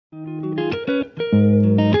Hey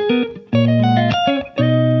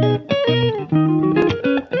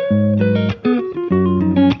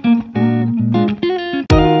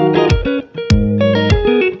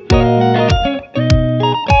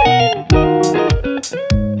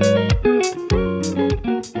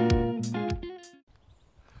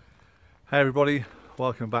everybody,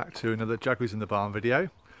 welcome back to another Jaguars in the Barn video.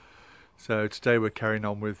 So today we're carrying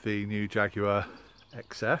on with the new Jaguar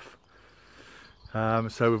XF.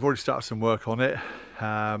 So we've already started some work on it.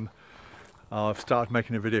 I've started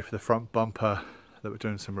making a video for the front bumper that we're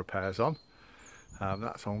doing some repairs on.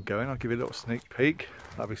 That's ongoing. I'll give you a little sneak peek.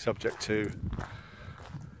 That'll be subject to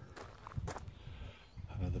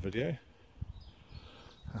another video.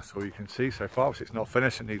 That's all you can see so far. Obviously it's not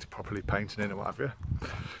finished, it needs properly painting in and what have you.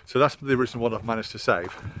 So that's the original one I've managed to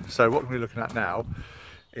save. So what we're looking at now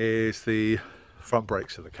is the front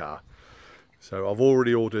brakes of the car. So I've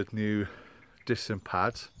already ordered new discs and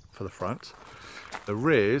pads for the front. The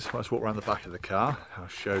rears, let's walk around the back of the car, I'll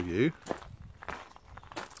show you.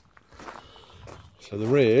 So the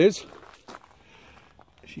rears,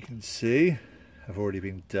 as you can see, have already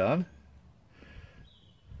been done.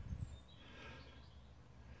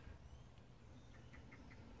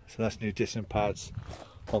 So that's new disc and pads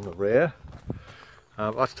on the rear.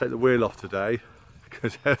 I had to take the wheel off today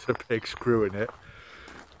because there's a big screw in it.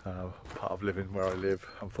 Part of living where I live,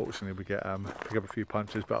 unfortunately we get pick up a few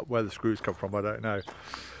punches, but where the screws come from I don't know.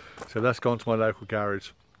 So that's gone to my local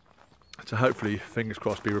garage to hopefully, fingers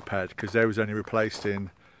crossed, be repaired, because they was only replaced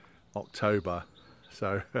in October.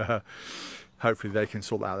 So hopefully they can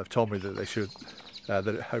sort that out. They've told me that they should,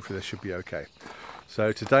 hopefully they should be okay.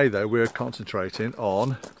 So today though we're concentrating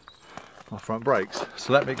on my front brakes.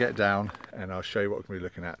 So let me get down and I'll show you what we're going to be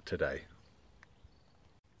looking at today.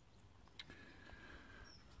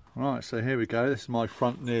 Right, so here we go. This is my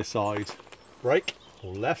front near side brake,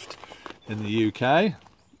 or left, in the UK.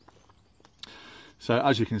 So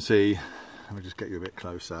as you can see, let me just get you a bit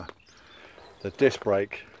closer. The disc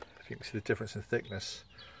brake, if you can see the difference in thickness,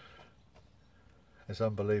 is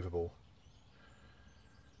unbelievable.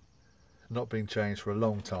 Not been changed for a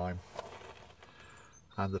long time.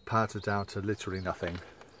 And the pads are down to literally nothing.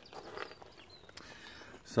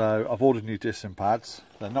 So I've ordered new discs and pads.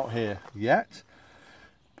 They're not here yet,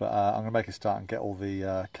 but I'm going to make a start and get all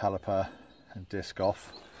the caliper and disc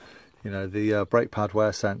off. You know, the brake pad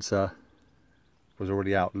wear sensor was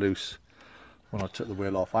already out loose when I took the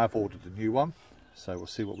wheel off. I've ordered a new one, so we'll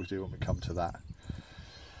see what we do when we come to that.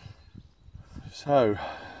 So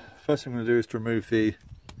first thing I'm going to do is to remove the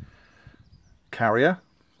carrier.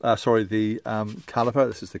 The caliper.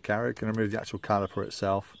 This is the carrier. Going to remove the actual caliper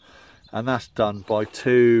itself, and that's done by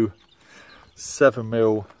two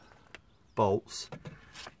 7mm bolts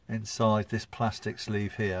inside this plastic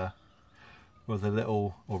sleeve here, with a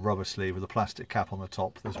little, or rubber sleeve with a plastic cap on the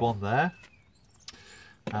top. There's one there,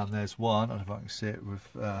 and there's one, I don't know if I can see it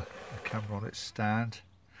with a camera on its stand.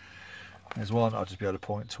 There's one, I'll just be able to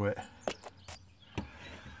point to it.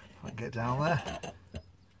 If I can get down there.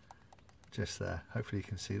 Just there, hopefully you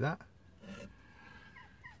can see that.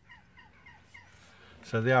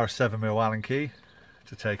 So they are a 7mm Allen key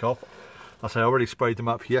to take off. I already sprayed them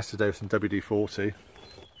up yesterday with some WD-40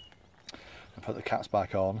 and put the caps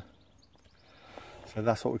back on. So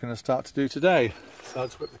that's what we're going to start to do today. So I'll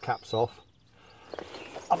just whip the caps off.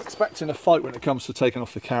 I'm expecting a fight when it comes to taking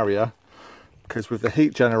off the carrier, because with the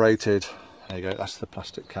heat generated, there you go, that's the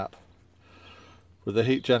plastic cap. With the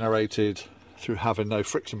heat generated through having no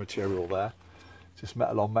friction material there, just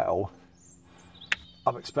metal on metal,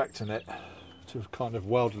 I'm expecting it to have kind of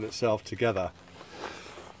welded itself together.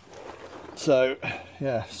 So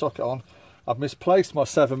yeah, socket on. I've misplaced my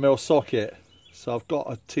 7mm socket, so I've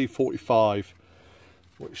got a T45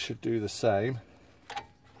 which should do the same.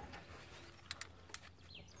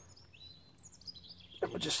 And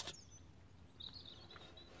we'll just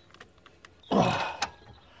there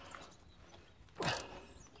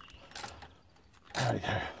we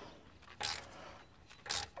go.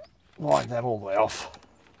 Wind them all the way off.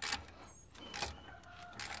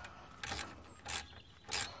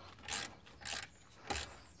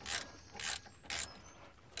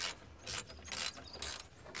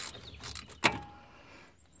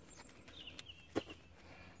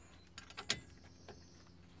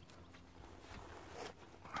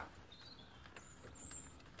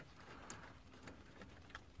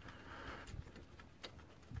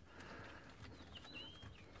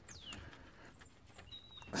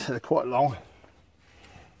 They're quite long.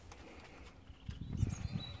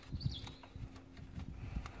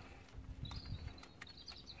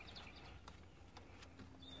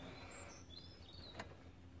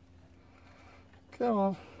 Come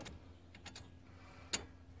on.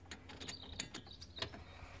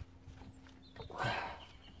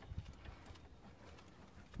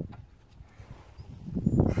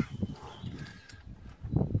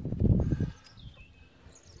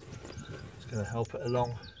 Going to help it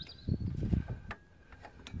along.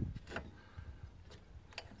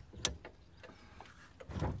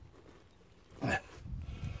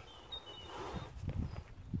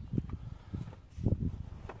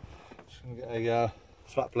 Just going to get a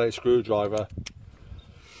flat blade screwdriver.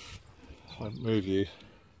 If I move you,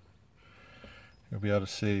 you'll be able to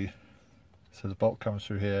see. So the bolt comes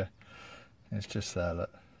through here, and it's just there,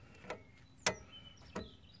 look. So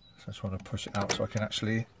I just want to push it out so I can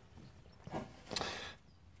actually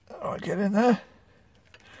get in there.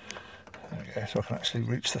 There we go, so I can actually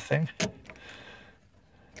reach the thing. There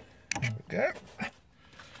we go.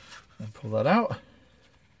 And pull that out.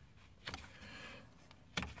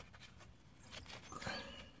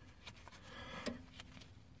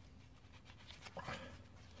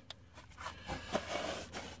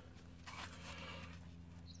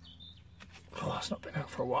 Oh, that's not been out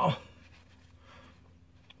for a while.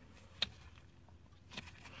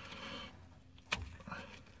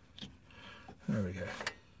 There we go.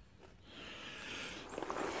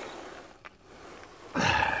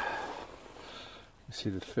 You see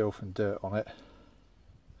the filth and dirt on it.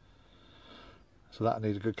 So that'll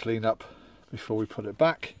need a good clean up before we put it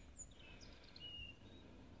back.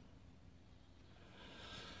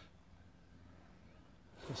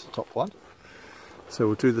 That's the top one. So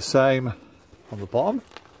we'll do the same on the bottom.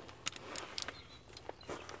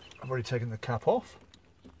 I've already taken the cap off.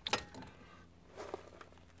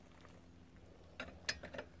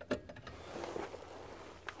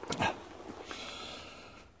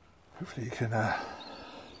 Hopefully you can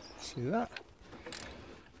see that.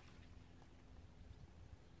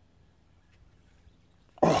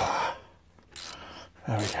 Oh,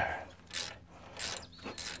 there we go.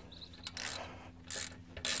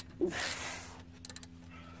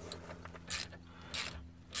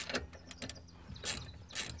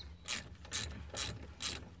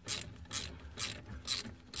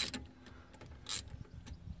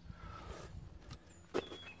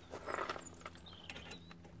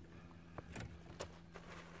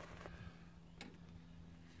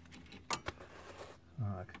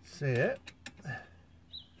 I can see it. There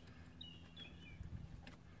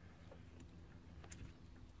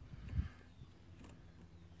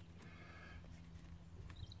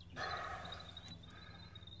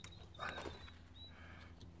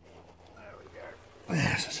we go.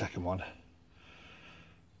 There's the second one.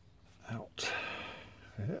 Out.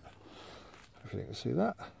 Yeah. Hopefully you can see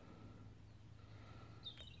that.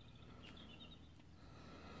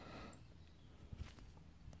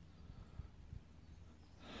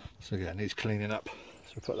 So again, needs cleaning up.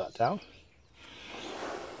 So we'll put that down.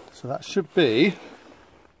 So that should be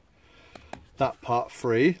that part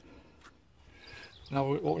free.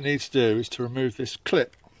 Now what we need to do is to remove this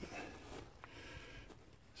clip.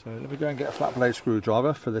 So let me go and get a flat blade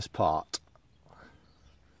screwdriver for this part.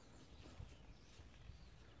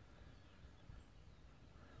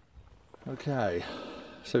 Okay,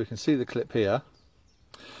 so we can see the clip here.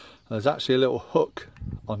 There's actually a little hook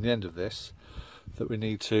on the end of this that we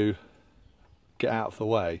need to get out of the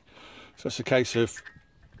way. So it's a case of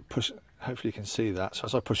push. Hopefully you can see that. So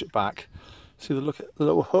as I push it back, see the look at the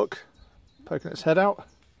little hook poking its head out.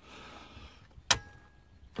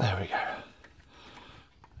 There we go.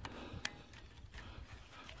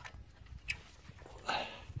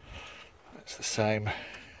 It's the same.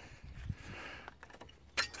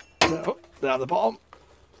 Oh, down the bottom.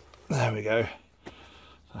 There we go.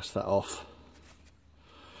 That's that off.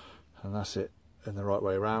 And that's it in the right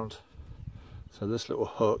way around. So this little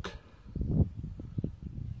hook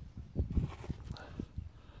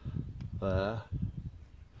there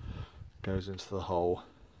goes into the hole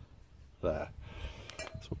there.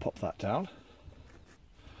 So we'll pop that down.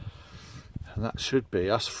 And that should be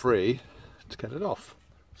us free to get it off.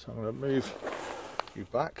 So I'm going to move you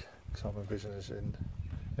back because I'm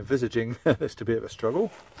envisaging this to be a bit of a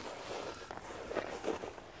struggle.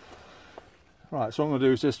 Right, so what I'm going to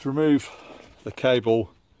do is just remove the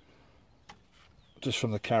cable just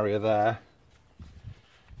from the carrier there,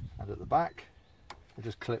 and at the back it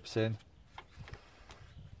just clips in.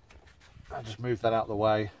 I just move that out of the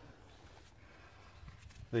way.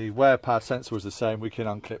 The wear pad sensor was the same. We can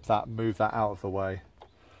unclip that and move that out of the way,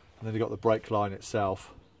 and then you've got the brake line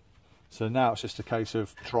itself. So now it's just a case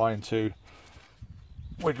of trying to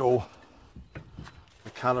wiggle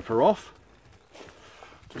the caliper off.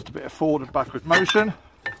 Just a bit of forward and backward motion.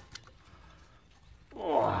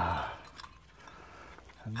 Oh.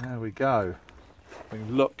 And there we go. We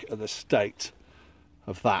can look at the state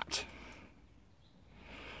of that.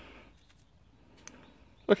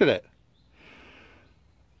 Look at it.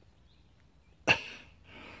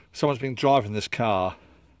 Someone's been driving this car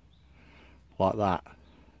like that.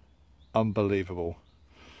 Unbelievable.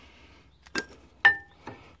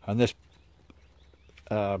 And this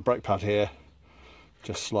brake pad here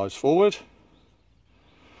just slides forward.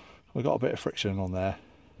 We've got a bit of friction on there,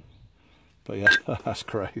 but yeah, that's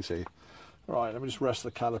crazy. Right, let me just rest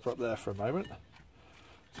the caliper up there for a moment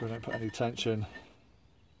so we don't put any tension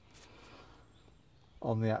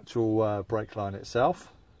on the actual brake line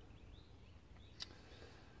itself.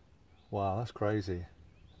 Wow, that's crazy.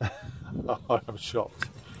 I'm shocked.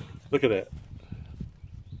 Look at it.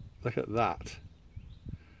 Look at that.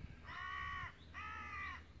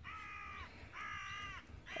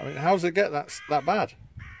 I mean, how does it get that bad?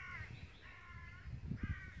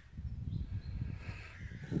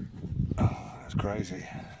 Oh, that's crazy.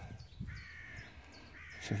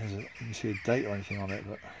 See if there's you can see a date or anything on it,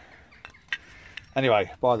 but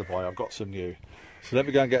anyway, by the by, I've got some new. So let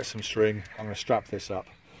me go and get some string. I'm going to strap this up,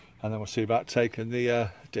 and then we'll see about taking the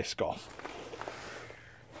disc off.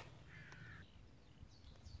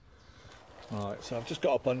 Right, so I've just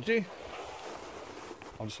got a bungee.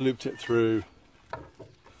 I've just looped it through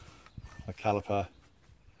a caliper,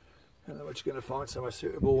 and then we're just going to find somewhere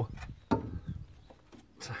suitable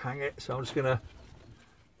to hang it. So I'm just going to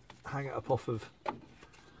hang it up off of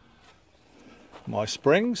my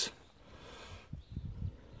springs.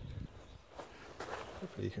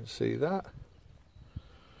 Hopefully you can see that.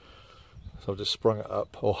 So I've just sprung it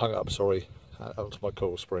up, or hung it up, sorry, onto my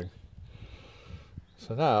coil spring.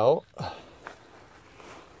 So now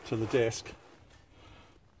to the disc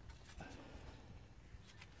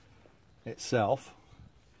itself.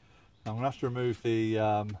 I'm going to have to remove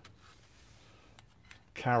the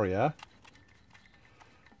carrier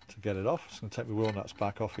to get it off. Just going to take my wheel nuts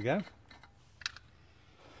back off again.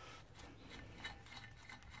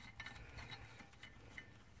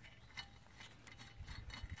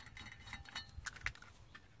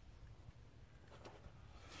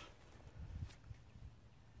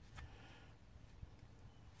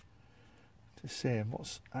 Just seeing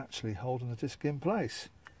what's actually holding the disc in place.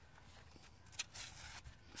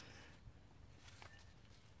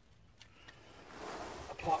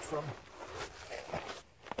 Apart from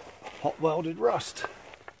hot welded rust.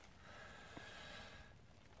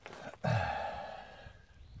 That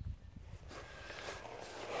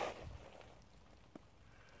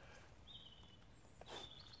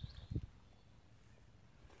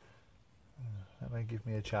may give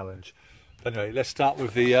me a challenge. But anyway, let's start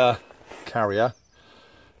with the carrier.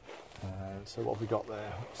 So what have we got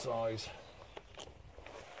there? What size?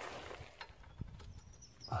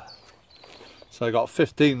 So I got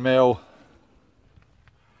 15mm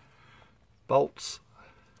bolts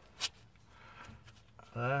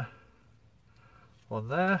there, one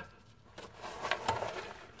there,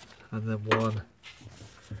 and then one,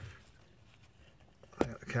 I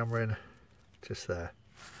got the camera in just there.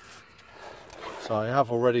 So I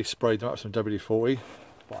have already sprayed them up with some WD-40,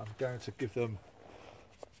 but I'm going to give them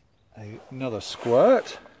another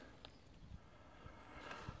squirt.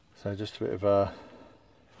 So just a bit of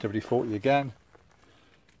WD-40 again.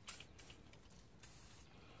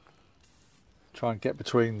 Try and get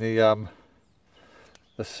between the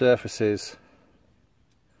surfaces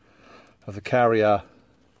of the carrier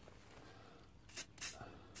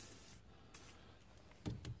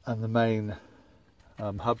and the main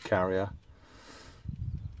hub carrier,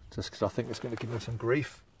 just because I think it's going to give me some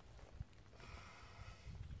grief.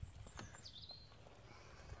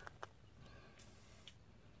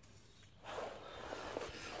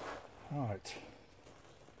 Right.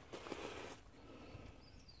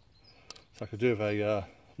 So I could do with a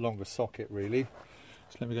longer socket really.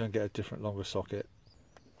 So let me go and get a different longer socket.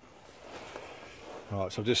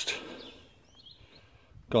 Right, so I've just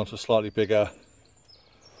gone to a slightly bigger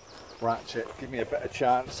ratchet, give me a better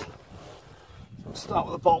chance. So I'll start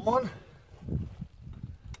with the bottom one.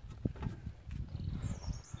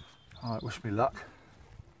 Alright, wish me luck.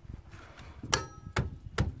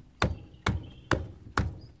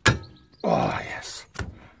 Oh yes.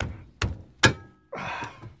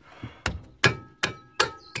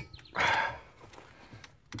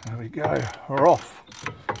 There we go, we're off.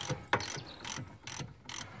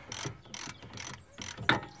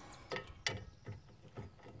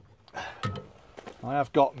 I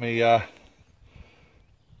have got me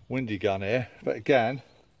windy gun here, but again,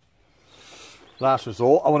 last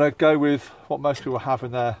resort, I want to go with what most people have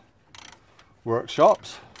in their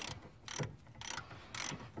workshops.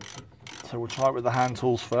 So we'll try it with the hand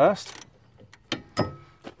tools first. There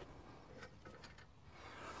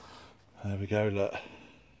we go, look.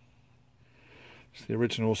 It's the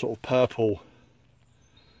original sort of purple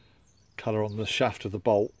colour on the shaft of the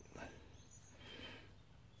bolt.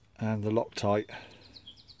 and the Loctite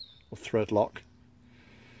or thread lock.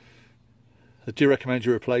 I do recommend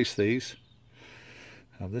you replace these.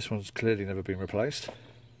 This one's clearly never been replaced.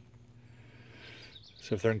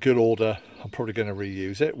 So if they're in good order, I'm probably going to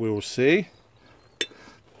reuse it. We will see.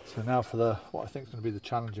 So now for the what I think is going to be the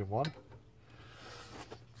challenging one.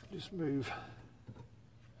 Just move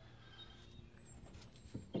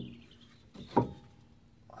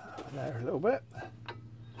there a little bit.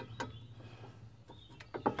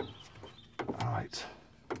 Right.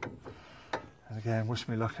 And again, wish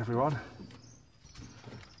me luck, everyone.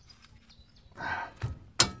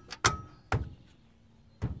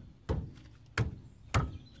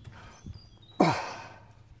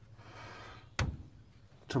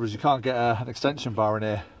 Trouble is you can't get an extension bar in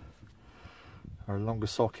here or a longer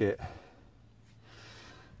socket.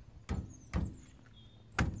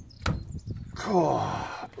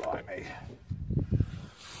 Oh, blimey.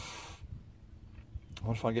 I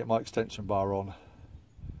wonder if I can get my extension bar on.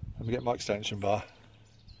 Let me get my extension bar.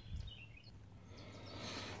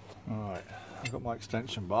 Alright, I've got my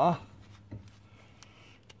extension bar.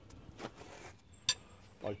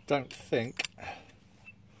 I don't think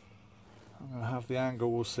I'm going to have the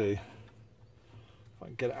angle, we'll see. If I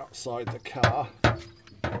can get it outside the car.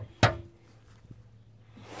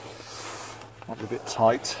 Might be a bit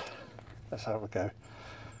tight. Let's have a go.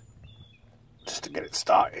 Just to get it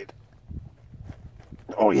started.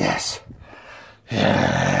 Oh yes.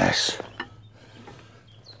 Yes.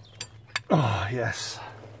 Oh yes.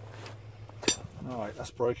 Alright,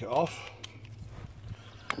 let's break it off.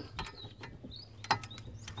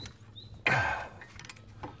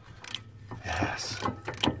 Yes.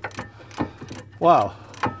 Wow,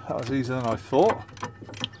 that was easier than I thought.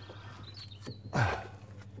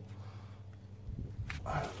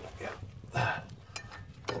 I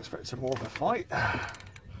expected more of a fight. The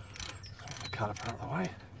caliper out of the way.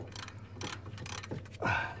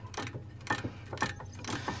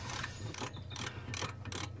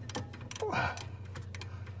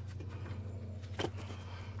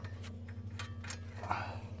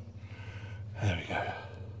 There we go.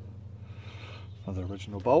 Another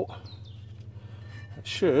original bolt. It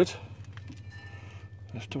should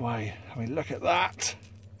lift away. I mean, look at that.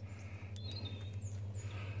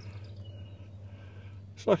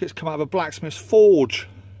 It's like it's come out of a blacksmith's forge.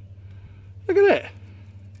 Look at it.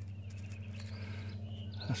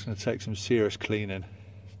 That's going to take some serious cleaning.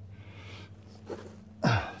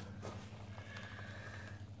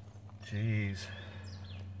 Jeez.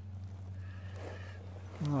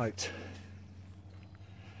 Right.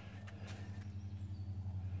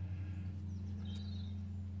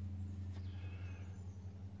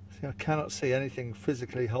 See, I cannot see anything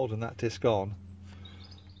physically holding that disc on.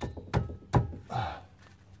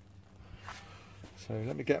 So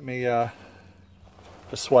let me get me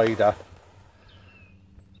persuader.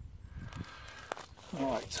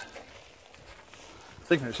 Right. I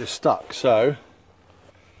think it's just stuck, so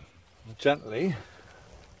gently.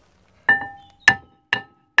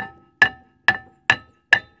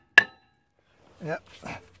 Yep.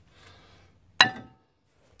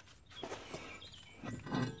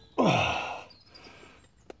 Oh,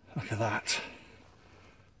 look at that.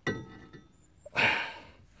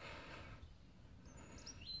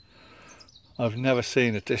 I've never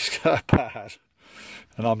seen a disc that bad,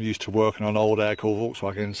 and I'm used to working on old air-cooled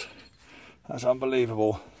Volkswagens. That's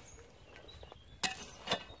unbelievable.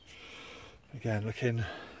 Again, looking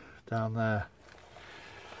down there,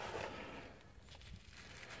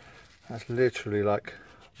 that's literally like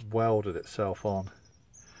welded itself on.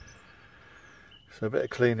 So a bit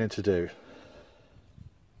of cleaning to do.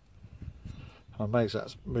 What makes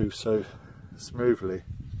that move so smoothly.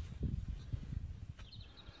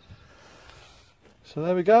 So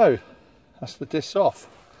there we go, that's the disc off.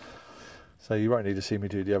 So you won't need to see me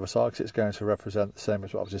do the other side because it's going to represent the same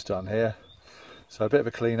as what I've just done here. So a bit of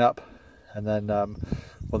a clean up, and then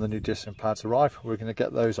when the new discs and pads arrive, we're going to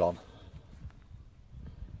get those on.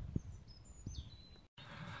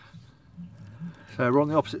 So we're on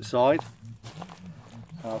the opposite side.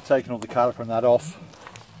 I've taken all the caliper and that off.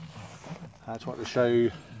 I just want to show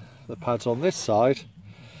you the pads on this side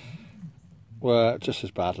were just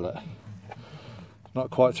as bad. Look. Not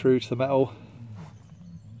quite through to the metal,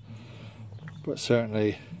 but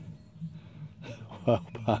certainly well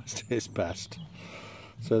past its best.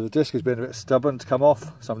 So the disc has been a bit stubborn to come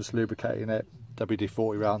off, so I'm just lubricating it,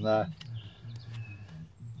 WD-40 around there.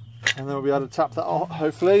 And then we'll be able to tap that off,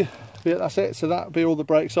 hopefully. Yeah, that's it, so that'll be all the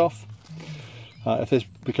brakes off. If this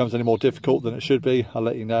becomes any more difficult than it should be, I'll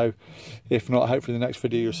let you know. If not, hopefully the next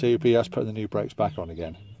video you'll see will be us putting the new brakes back on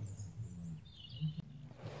again.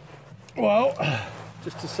 Well,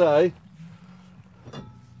 just to say,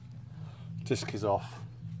 disc is off.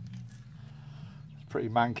 It's pretty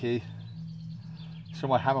manky. Some of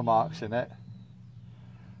my hammer marks in it.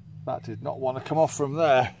 That did not want to come off from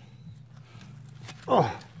there.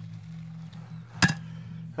 Oh.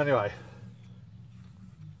 Anyway,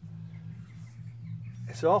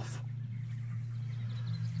 it's off.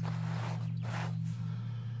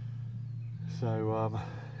 So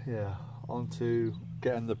yeah, on to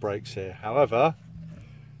getting the brakes here. However,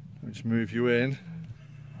 let's move you in.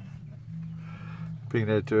 Being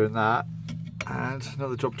there doing that, and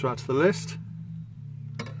another job to add to the list.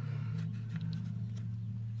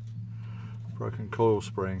 Broken coil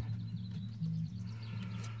spring.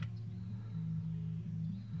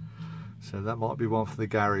 So that might be one for the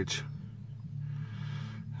garage.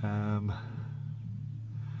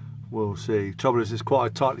 We'll see. Trouble is, it's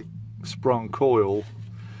quite a tightly sprung coil,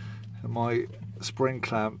 and my spring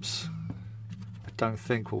clamps I don't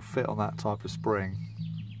think will fit on that type of spring.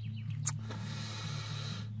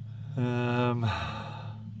 But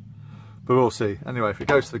we'll see. Anyway, if it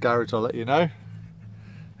goes to the garage, I'll let you know, and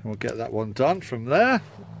we'll get that one done from there.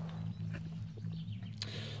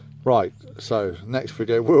 Right, so next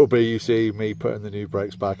video will be you see me putting the new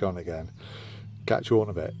brakes back on again. Catch you on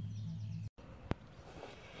a bit.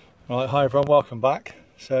 Right, hi everyone, welcome back.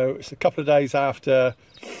 So it's a couple of days after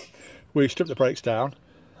we stripped the brakes down.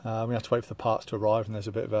 We have to wait for the parts to arrive, and there's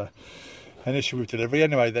a bit of an issue with delivery.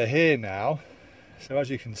 Anyway, they're here now. So as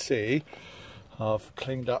you can see, I've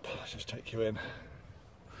cleaned up, let's just take you in.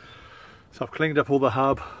 So I've cleaned up all the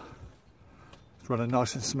hub. It's running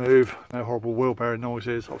nice and smooth, no horrible wheel bearing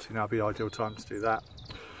noises. Obviously now would be the ideal time to do that.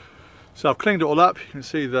 So I've cleaned it all up. You can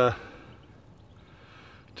see the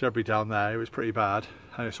debris down there, it was pretty bad.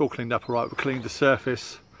 And it's all cleaned up all right. We cleaned the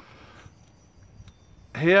surface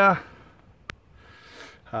here.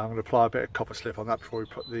 I'm going to apply a bit of copper slip on that before we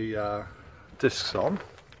put the discs on,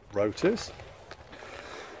 rotors.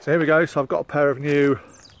 So here we go. So I've got a pair of new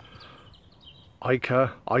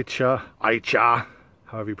Eicher,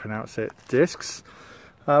 however you pronounce it, discs.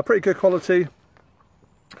 Pretty good quality.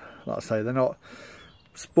 Like I say, they're not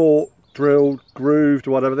sport, drilled, grooved,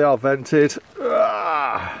 or whatever. They are vented.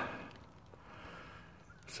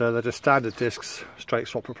 So they're just standard discs, straight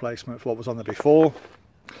swap replacement for what was on there before.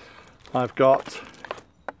 I've got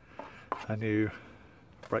a new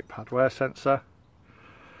brake pad wear sensor,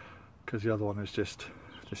 because the other one is just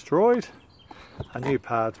destroyed. And new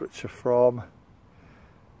pads, which are from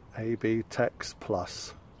AB Tex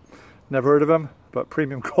Plus. Never heard of them, but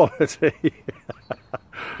premium quality.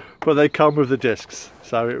 But they come with the discs,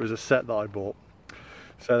 so it was a set that I bought.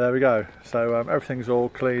 So there we go. So everything's all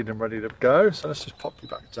cleaned and ready to go. So let's just pop you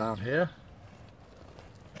back down here,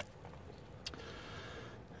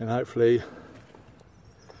 and hopefully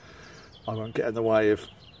I won't get in the way of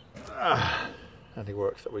any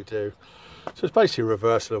work that we do. So it's basically a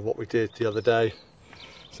reversal of what we did the other day.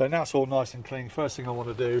 So now it's all nice and clean. First thing I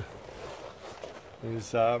want to do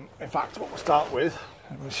is, in fact, what we'll start with,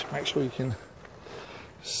 let me just make sure you can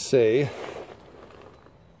see.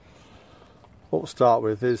 What we'll start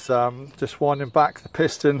with is just winding back the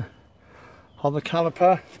piston on the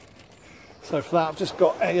caliper. So for that, I've just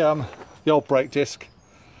got a the old brake disc.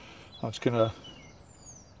 I'm just going to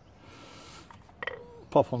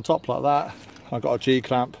pop on top like that. I've got a G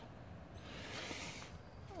clamp.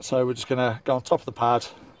 So we're just going to go on top of the pad,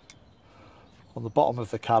 on the bottom of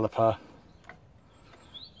the caliper,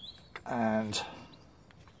 and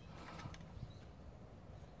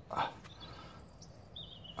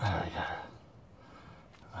there we go.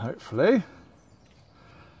 Hopefully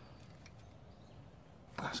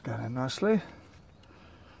that's going in nicely.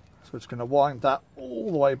 So we're just going to wind that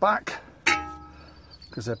all the way back,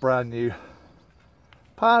 because they're brand new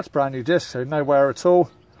pads, brand new discs, so no wear at all.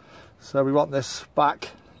 So we want this back,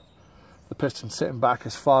 the piston sitting back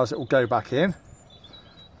as far as it will go back in.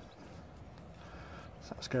 So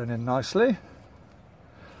that's going in nicely.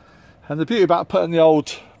 And the beauty about putting the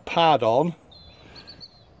old pad on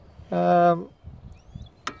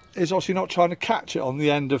is obviously not trying to catch it on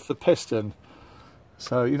the end of the piston.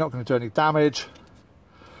 So you're not going to do any damage.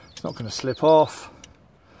 It's not going to slip off.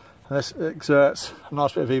 And this exerts a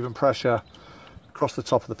nice bit of even pressure across the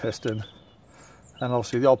top of the piston. And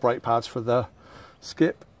obviously the old brake pads for the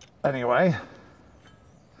skip anyway.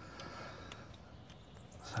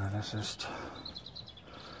 So let's just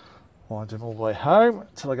wind him all the way home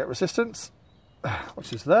until I get resistance,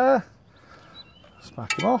 which is there.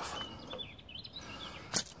 Smack him off.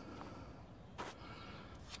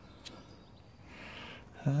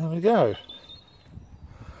 And there we go.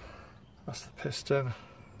 That's the piston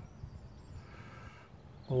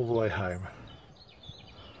all the way home.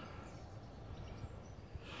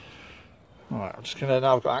 Alright, I'm just going to,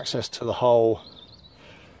 now I've got access to the whole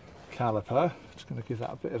caliper, just going to give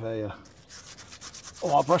that a bit of a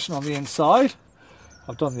wire brushing on the inside.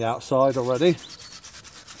 I've done the outside already.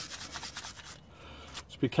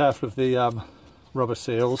 Just be careful of the rubber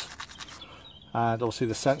seals and obviously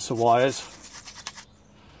the sensor wires.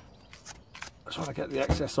 I just want to get the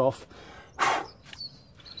excess off,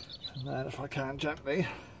 and then if I can gently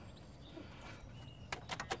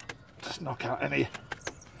just knock out any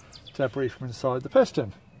debris from inside the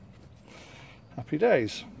piston. Happy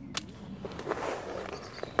days.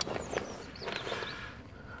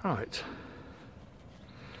 Right,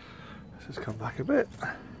 let's just come back a bit.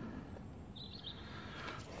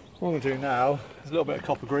 What I'm going to do now is a little bit of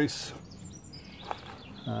copper grease,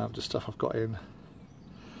 just stuff I've got in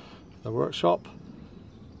the workshop.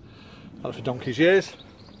 Had it for donkey's years.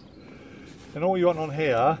 And all you want on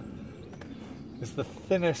here is the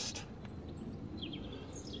thinnest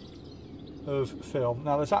of film.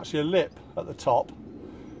 Now there's actually a lip at the top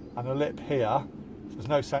and a lip here, so there's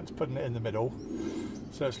no sense putting it in the middle.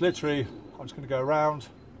 So it's literally, I'm just going to go around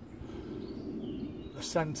the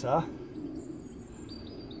centre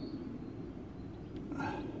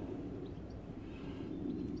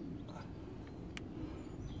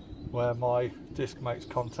where my disc makes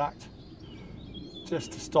contact,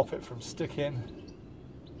 just to stop it from sticking.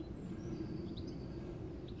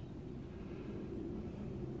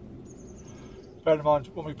 Bear in mind,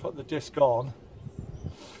 when we put the disc on,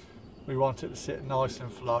 we want it to sit nice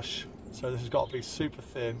and flush, so this has got to be super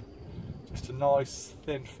thin, just a nice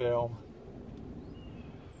thin film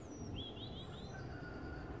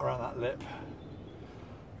around that lip.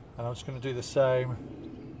 And I'm just going to do the same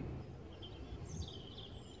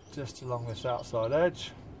just along this outside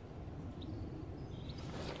edge.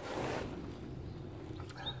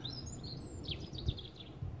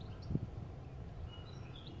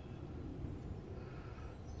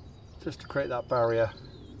 Just to create that barrier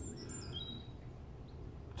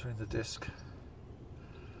between the disc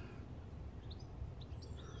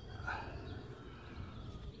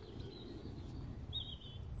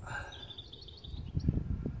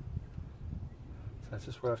so it's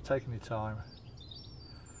just worth taking your time.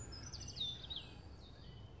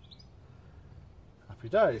 Happy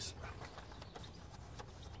days.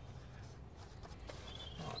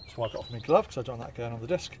 Right, that's why I got off my glove, because I don't want that going on the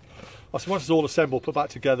disc. So once it's all assembled, put back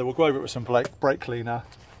together, we'll go over it with some brake cleaner.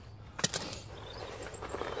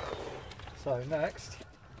 So next,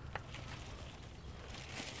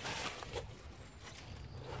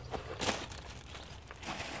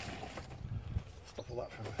 stop all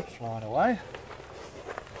that from flying away.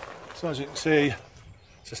 So as you can see,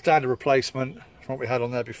 it's a standard replacement from what we had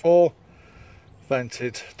on there before.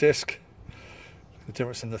 Vented disc, the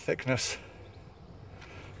difference in the thickness.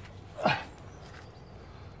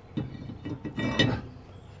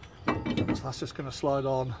 So that's just going to slide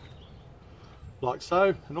on like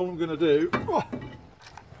so, and all I'm going to do to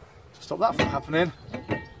stop that from happening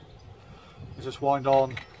is just wind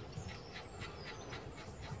on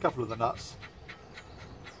a couple of the nuts.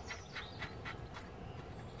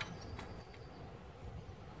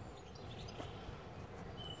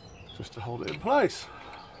 Just to hold it in place.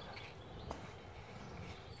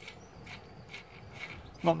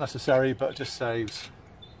 Not necessary, but it just saves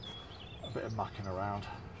a bit of mucking around.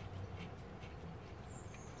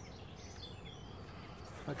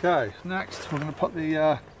 Okay, next we're going to put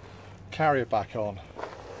the carrier back on.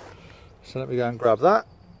 So let me go and grab that.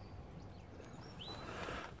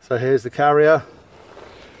 So here's the carrier.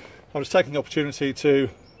 I'm just taking the opportunity to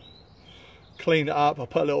clean it up. I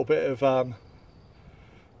put a little bit of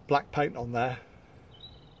black paint on there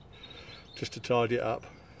just to tidy it up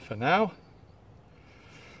for now.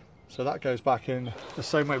 So that goes back in the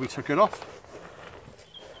same way we took it off.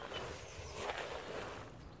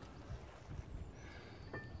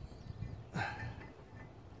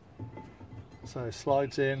 So it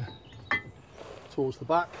slides in towards the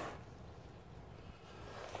back.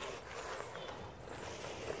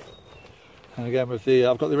 And again with the,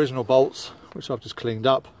 I've got the original bolts, which I've just cleaned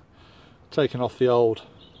up, taken off the old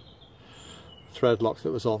thread lock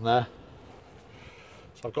that was on there.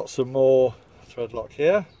 So I've got some more thread lock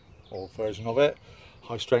here, or version of it,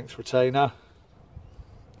 high strength retainer.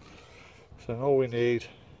 So all we need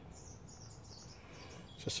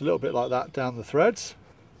is just a little bit like that down the threads,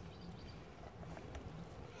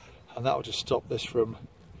 and that will just stop this from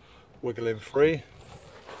wiggling free.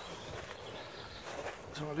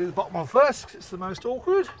 So I'll do the bottom one first because it's the most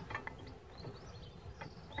awkward.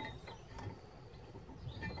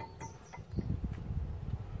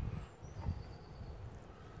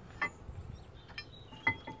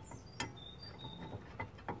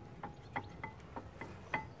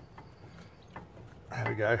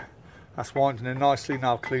 we go. That's winding in nicely. Now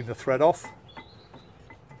I'll clean the thread off.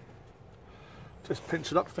 Just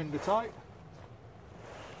pinch it up finger tight.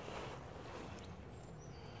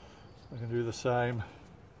 We can do the same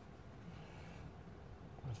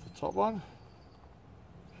with the top one,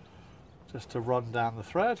 just to run down the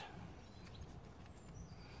thread.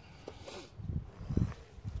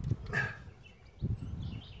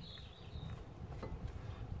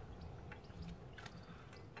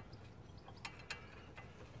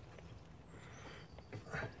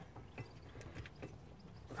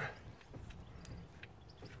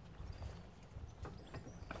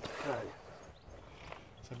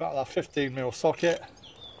 About that 15mm socket.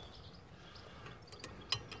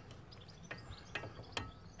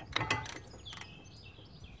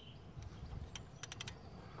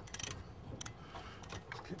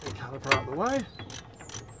 Keep the caliper out of the way.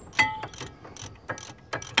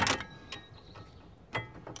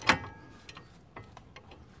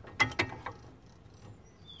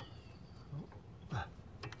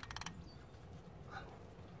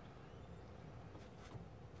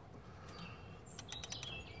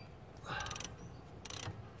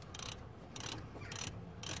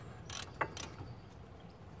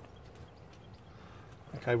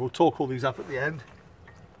 Okay, we'll torque all these up at the end.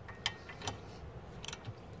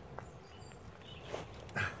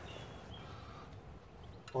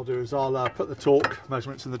 What I'll do is I'll put the torque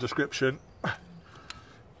measurements in the description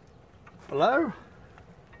below.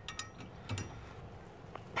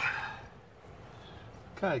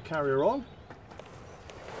 Okay, carrier on.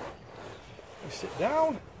 You sit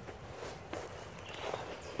down.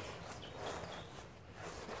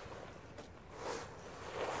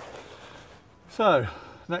 So,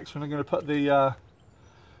 next one I'm going to put the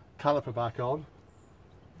caliper back on,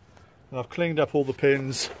 and I've cleaned up all the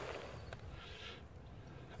pins,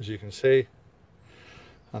 as you can see,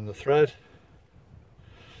 and the thread.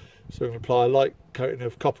 So we're going to apply a light coating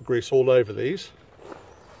of copper grease all over these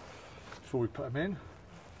before we put them in.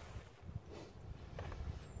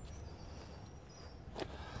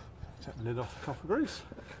 Take the lid off the copper grease.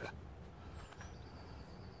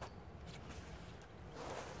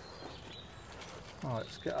 Right,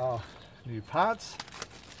 let's get our new pads.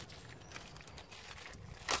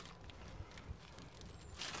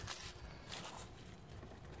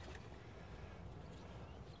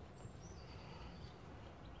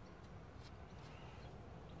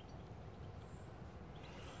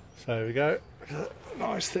 So there we go,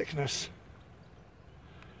 nice thickness.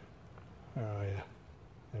 Oh yeah,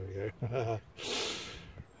 there we go.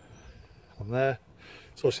 On there.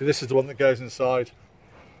 So obviously this is the one that goes inside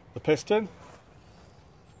the piston.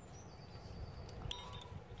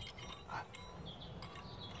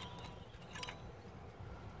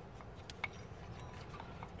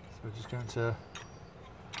 So we're just going to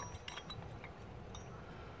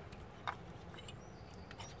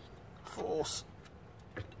force,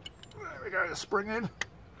 there we go, the spring in.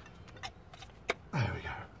 There we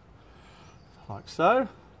go, like so.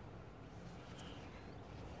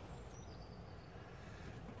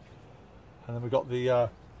 And then we've got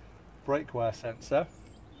the brake wear sensor,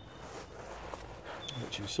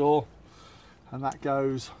 which you saw, and that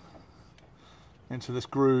goes into this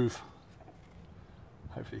groove.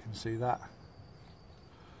 Hopefully you can see that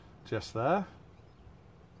just there.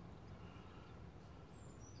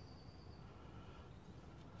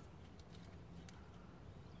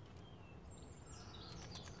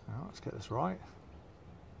 Now let's get this right.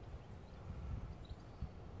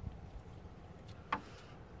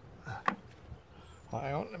 Right,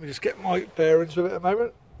 hang on, let me just get my bearings with it a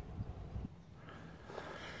moment.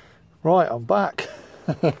 Right, I'm back.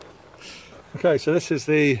 Okay, so this is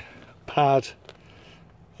the pad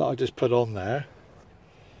that I just put on there.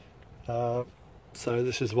 So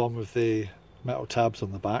this is the one with the metal tabs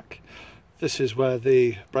on the back. This is where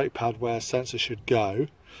the brake pad wear sensor should go,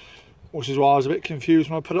 which is why I was a bit confused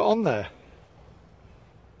when I put it on there,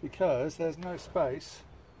 because there's no space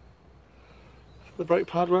for the brake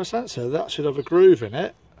pad wear sensor. That should have a groove in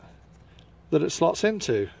it that it slots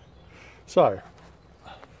into. So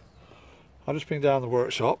I've just been down the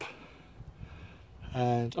workshop,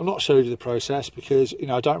 and I'm not showing you the process because, you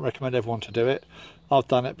know, I don't recommend everyone to do it. I've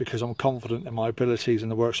done it because I'm confident in my abilities in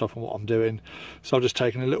the workshop and what I'm doing. So I've just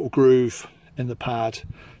taken a little groove in the pad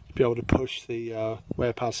to be able to push the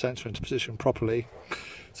wear pad sensor into position properly.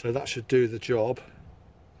 So that should do the job.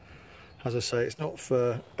 As I say, it's not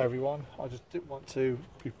for everyone. I just didn't want to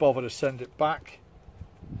be bothered to send it back,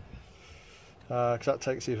 because that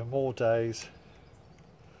takes even more days.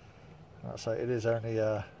 And I say it is only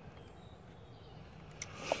a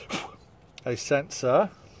sensor,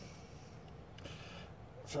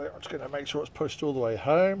 So I'm just going to make sure it's pushed all the way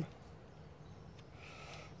home.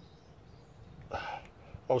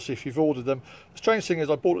 Obviously if you've ordered them, the strange thing is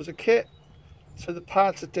I bought it as a kit, so the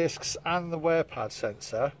pads, the discs and the wear pad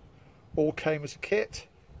sensor all came as a kit.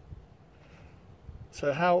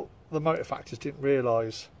 So how the motor factors didn't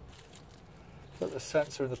realise that the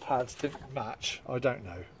sensor and the pads didn't match, I don't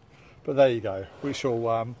know. But there you go, we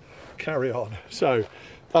shall carry on. So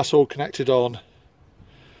that's all connected on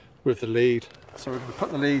with the lead. So we're going to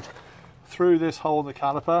put the lead through this hole in the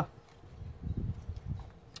caliper,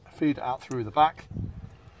 feed it out through the back,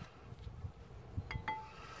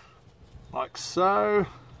 like so,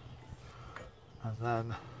 and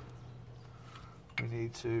then we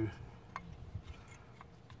need to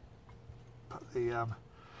put the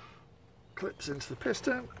clips into the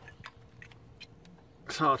piston.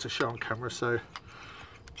 It's hard to show on camera, so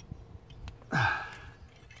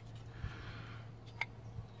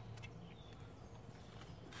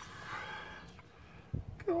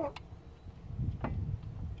go on.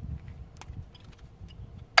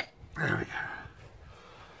 There we go.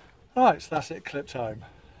 Right, so that's it clipped home.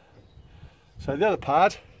 So the other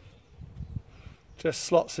pad just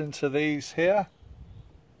slots into these here.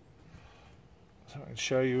 So I can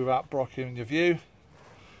show you without blocking your view.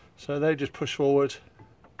 So they just push forward,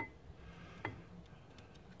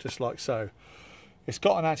 just like so. It's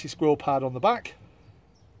got an anti-squirrel pad on the back,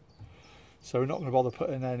 so we're not going to bother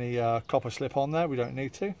putting any copper slip on there, we don't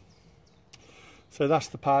need to. So that's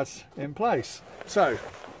the pads in place. So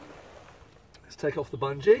let's take off the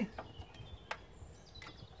bungee.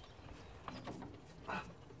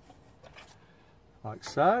 Like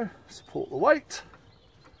so, support the weight.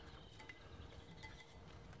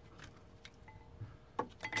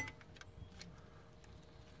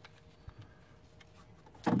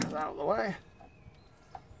 Get that out of the way.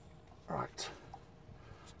 Right.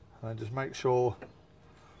 And then just make sure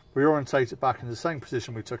we orientate it back in the same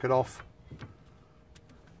position we took it off.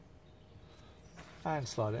 And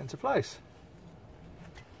slide it into place.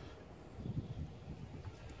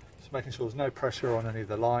 Just making sure there's no pressure on any of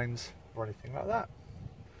the lines or anything like that.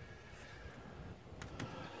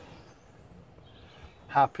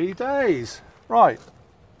 Happy days. Right.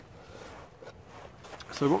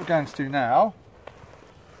 So what we're going to do now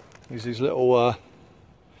is these little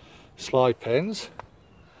slide pins.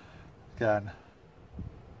 Again,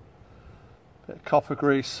 a bit of copper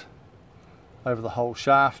grease over the whole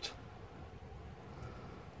shaft,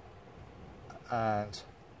 and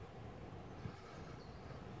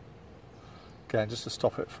again just to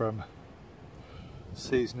stop it from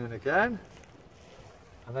seasoning again,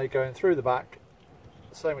 and they go in through the back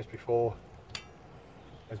the same as before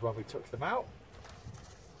as when we took them out.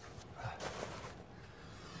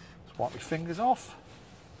 Just wipe my fingers off.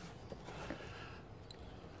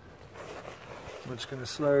 We're just going to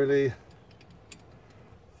slowly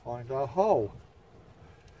find our hole.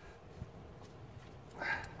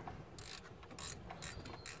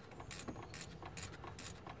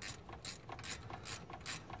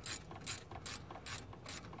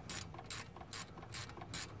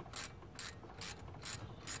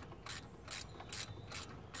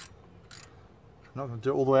 I'm not going to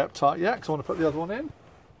do it all the way up tight yet because I want to put the other one in.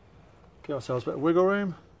 Give ourselves a bit of wiggle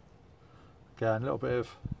room. Again, a little bit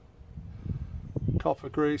of copper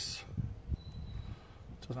grease.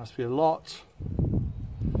 Doesn't have to be a lot.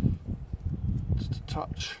 Just a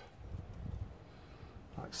touch,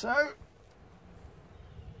 like so.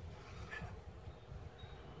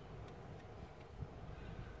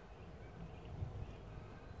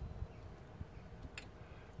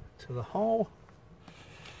 To the hole.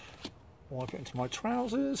 Wipe it into my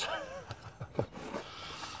trousers.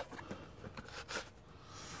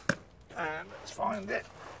 And let's find it.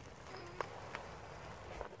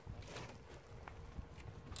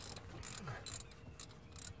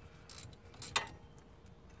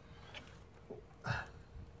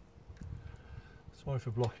 Sorry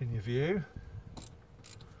for blocking your view.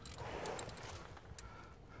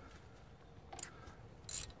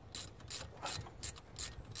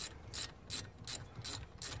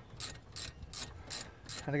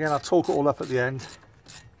 And again, I'll talk it all up at the end,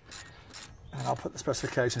 and I'll put the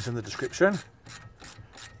specifications in the description.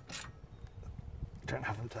 Don't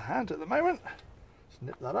have them to hand at the moment. Just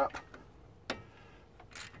nip that up.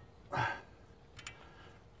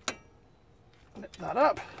 Nip that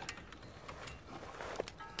up.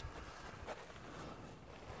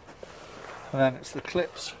 And then it's the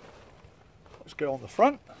clips which go on the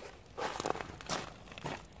front.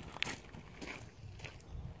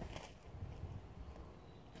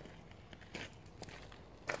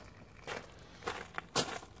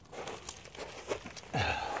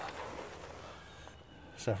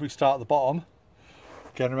 So if we start at the bottom,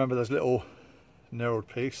 again remember there's a little knurled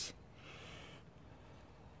piece.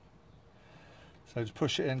 So just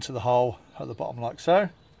push it into the hole at the bottom like so.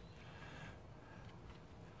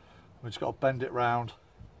 We've just got to bend it round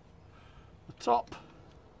the top.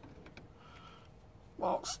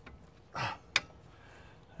 Whilst, there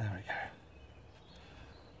we go.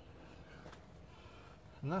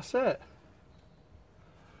 And that's it.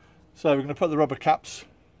 So we're going to put the rubber caps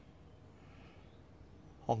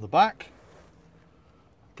on the back.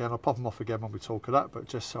 Again, I'll pop them off again when we talk of that, but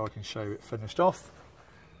just so I can show you it finished off.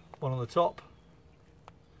 One on the top,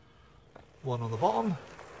 one on the bottom.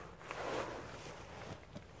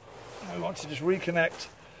 Now we want to just reconnect.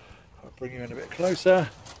 I'll bring you in a bit closer.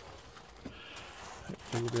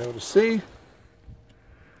 Hopefully you'll be able to see.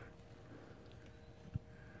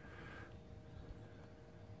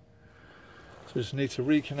 So just need to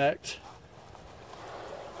reconnect.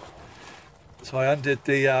 So I undid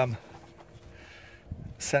the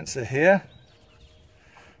sensor here.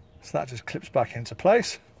 So that just clips back into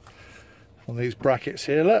place on these brackets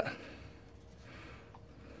here, look.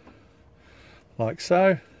 Like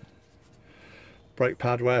so. Brake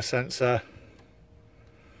pad wear sensor.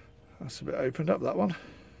 That's a bit opened up, that one.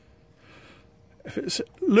 If it's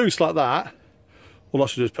loose like that, all I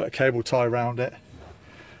should do is put a cable tie around it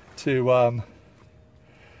to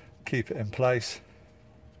keep it in place.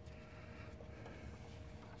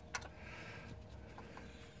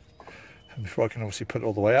 And before I can obviously put it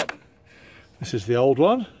all the way up, this is the old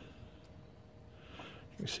one. You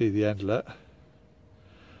can see the endlet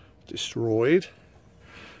destroyed,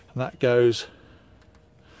 and that goes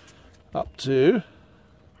up to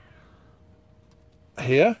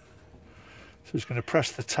here. So just going to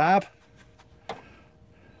press the tab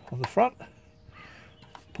on the front,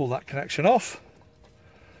 pull that connection off,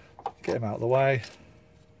 get him out of the way,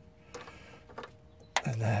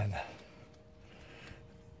 and then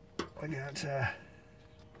we're going to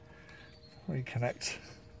reconnect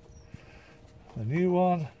the new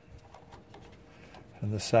one in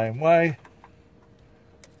the same way.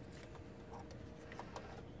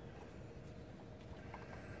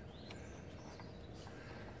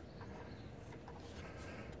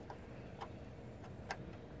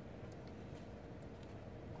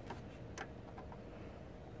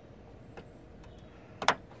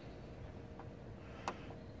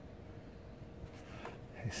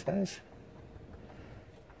 Says.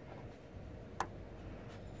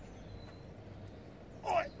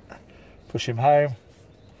 Push him home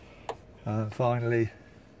and finally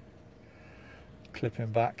clip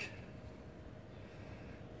him back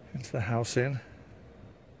into the housing.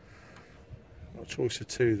 Got a choice of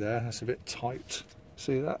two there, that's a bit tight,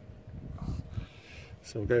 see that?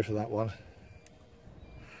 So we'll go for that one.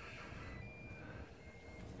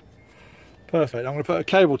 Perfect, I'm going to put a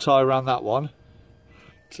cable tie around that one.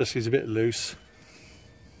 Just he's a bit loose.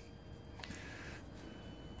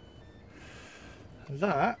 And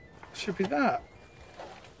that should be that.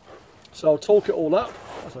 So I'll torque it all up,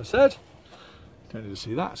 as I said. Don't need to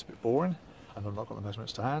see that, it's a bit boring, and I've not got the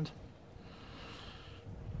measurements to hand.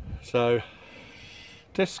 So,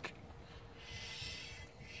 disc,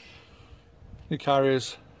 new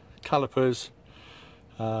carriers, calipers,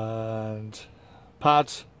 and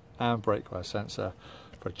pads, and brake wear sensor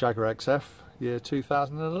for a Jaguar XF year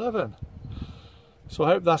 2011. So I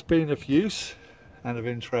hope that's been of use and of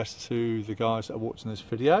interest to the guys that are watching this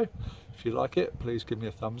video. If you like it, please give me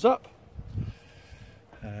a thumbs up.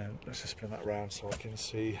 And let's just spin that around so I can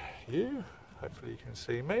see you. Hopefully you can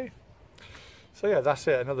see me. So yeah, that's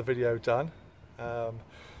it, another video done. So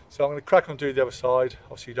I'm going to crack on and do the other side.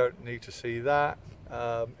 Obviously you don't need to see that.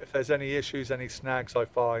 If there's any issues, any snags I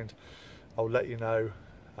find, I'll let you know.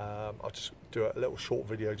 I'll just do a little short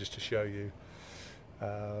video just to show you.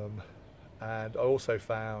 And I also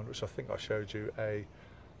found, which I think I showed you, a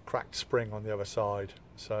cracked spring on the other side.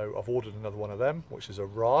 So I've ordered another one of them, which has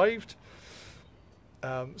arrived. So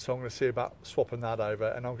I'm going to see about swapping that over,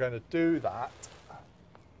 and I'm going to do that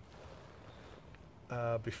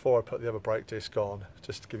before I put the other brake disc on,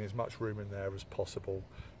 just to give me as much room in there as possible.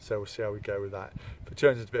 So we'll see how we go with that. If it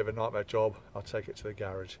turns into a bit of a nightmare job, I'll take it to the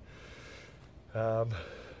garage.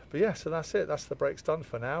 But yeah, so that's it, that's the brakes done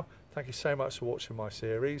for now. Thank you so much for watching my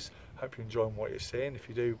series. Hope you're enjoying what you're seeing. If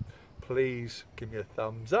you do, please give me a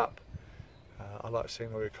thumbs up. I like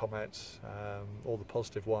seeing all your comments, all the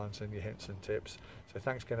positive ones and your hints and tips. So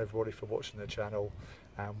thanks again everybody for watching the channel,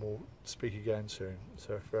 and we'll speak again soon.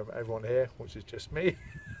 So from everyone here, which is just me,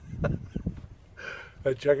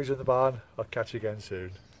 and Jaggers in the barn, I'll catch you again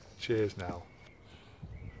soon. Cheers now.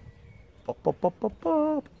 Ba, ba, ba, ba,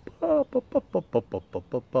 ba, ba, ba, ba, ba, ba, ba,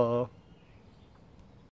 ba, ba.